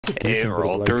It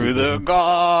rolled through the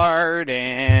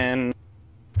garden.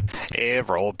 It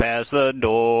rolled past the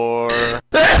door.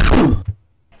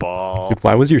 Ball. Dude,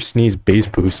 why was your sneeze bass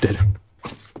boosted?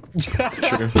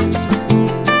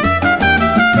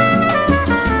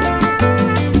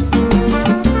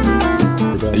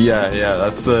 Yeah,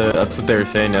 that's what they were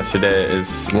saying yesterday.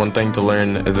 Is one thing to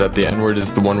learn is that the N-word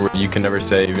is the one word you can never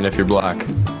say even if you're black.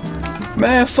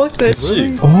 Man, fuck that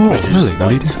shit. Oh, really?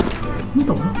 Right?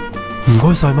 唔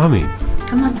該晒媽咪。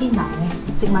今晚邊埋咧？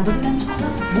食埋嗰啲 lunch 啦。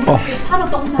哦，拋到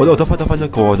凍晒。我得翻一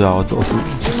個咋，我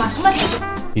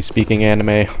He's speaking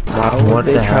anime. Why would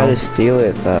they try to steal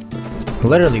it though?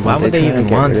 Literally, why would they even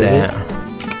want that?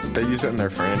 They use it in their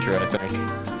furniture, I think.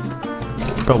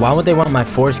 Bro, why would they want my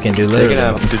foreskin, dude?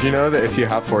 Literally. Did you know that if you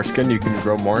have foreskin, you can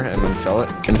grow more and then sell it?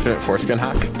 Infinite foreskin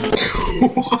hack.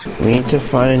 We need to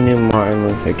find a new Martin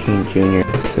Luther King Jr.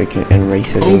 so they can end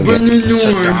racism.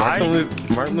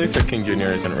 Martin Luther King Jr.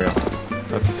 isn't real.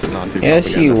 That's not too. Yes,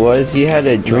 he was. He had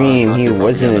a dream. He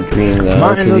wasn't a dream though.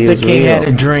 Martin Luther King had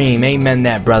a dream. Amen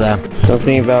that, brother.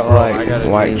 Something about like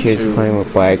white kids playing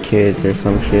with black kids or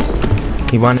some shit.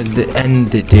 He wanted to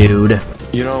end it, dude.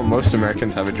 You know, most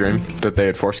Americans have a dream that they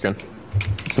had foreskin.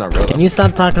 It's not real. Can you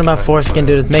stop talking about foreskin,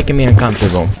 dude? It's making me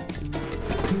uncomfortable.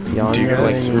 Do you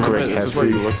guys this is what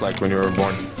you looked like when you were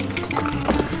born.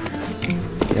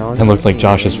 It looked like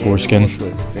Josh's foreskin.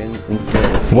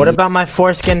 What about my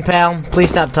foreskin, pal? Please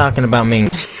stop talking about me.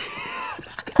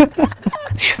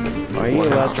 Are you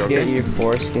allowed to get your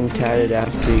foreskin tatted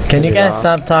after you Can you guys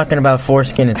stop talking about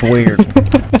foreskin? It's weird.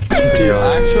 Dude,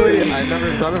 actually, I never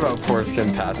thought about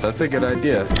foreskin tats. That's a good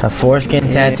idea. A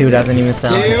foreskin tattoo doesn't even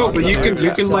sound. Yeah, but you can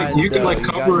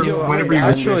cover it whenever you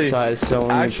actually,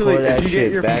 if you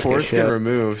get your foreskin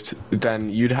removed, then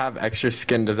you'd have extra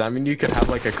skin. Does that mean you could have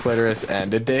like a clitoris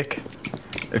and a dick?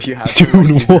 If you have.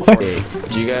 Dude, what?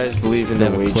 Do you guys believe in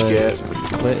the wage gap?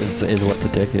 Clit is what the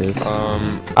dick is.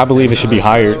 I believe it should be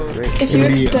higher. If you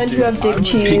extend, you have dick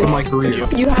cheese.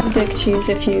 You have dick cheese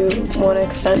if you want to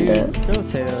extend it. Don't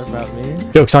say that about me.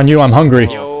 Joke's on you, I'm hungry.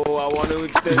 Yo, I want to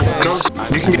extend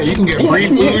You can get free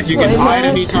food, you can hide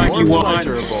anytime you want.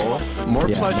 More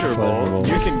pleasurable.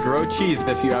 You can grow cheese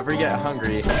if you ever get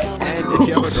hungry. And if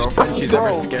you have a girlfriend, she's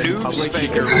ever scared in public, she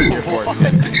can remove your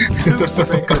foreskin. You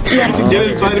can get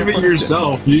inside of it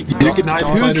yourself. You can hide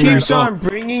inside of it Who keeps yourself. on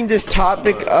bringing this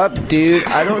topic up, dude?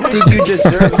 I don't think you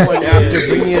deserve one after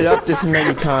bringing it up this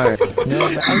many times.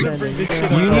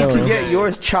 You need to get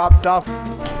yours chopped off.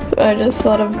 I just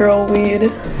thought of girl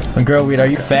weed. Girl weed, are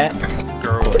you fat?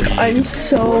 I'm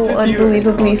so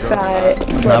unbelievably fat.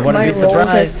 I wouldn't be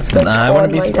surprised. I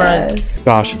wouldn't be surprised.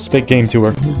 Gosh, spit game to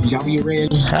her.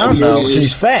 I don't know,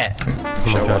 she's fat.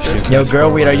 Yo,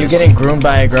 girl weed, are you getting groomed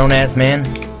by a grown-ass man?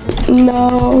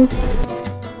 No.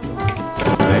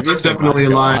 That's definitely a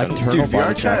lie. Dude,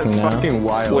 VR chat is fucking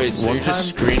wild. Wait, so you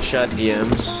just screenshot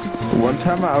DMs? One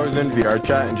time I was in VR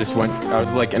chat and just I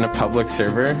was like in a public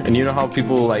server, and you know how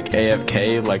people like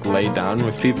AFK, like lay down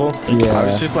with people? Yeah. I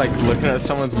was just like looking at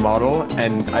someone's model,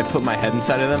 and I put my head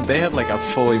inside of them. They had like a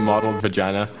fully modeled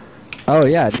vagina. Oh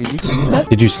yeah, dude, you can...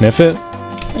 Did you sniff it?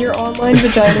 Your online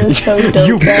vagina is so dope.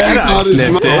 You better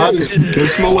Did it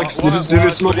smell like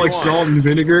salt and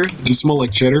vinegar? Did it smell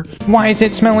like cheddar? Why does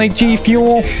it smell like G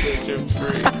Fuel?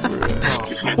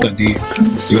 That deep. You know what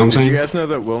I'm Did saying? you guys know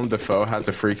that Willem Dafoe has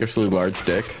a freakishly large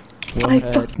dick? I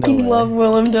fucking love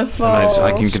Willem Dafoe. Nice,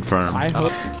 I can confirm.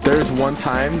 There's one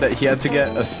time that he had to get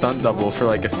a stunt double for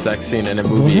like a sex scene in a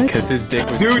movie because his dick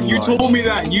was Dude, too you large. told me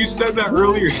that. You said that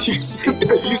earlier. You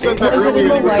said that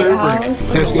earlier in the server.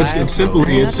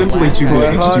 It's simply too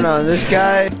big. Hold on, this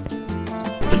guy.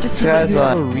 Just guy's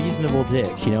have a reasonable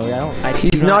dick, you know?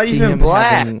 He's not even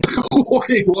black.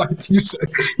 Wait, what? You said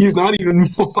he's not even.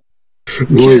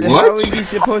 Wait, How what? are you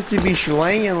supposed to be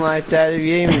slanging like that if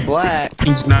you ain't even black?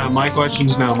 My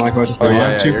questions. I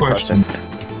have two questions.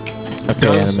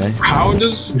 How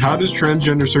does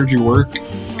transgender surgery work?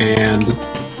 And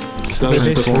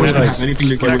does the force have anything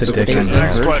to do with the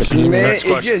Next question. Man, Next it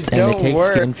question. just don't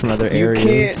work. From other You areas.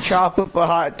 can't chop up a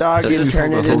hot dog and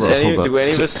turn it into... Do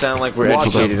any of us sound like we're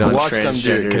educated on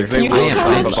transgender?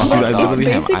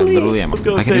 I literally am. I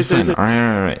can explain.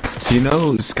 Alright. So you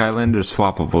know Skylanders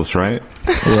swappables, right?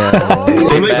 Yeah.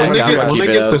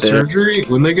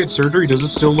 When they get surgery, does it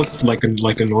still look like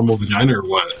a normal vagina or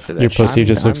what? Your pussy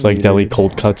just looks like deli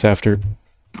cold cuts after.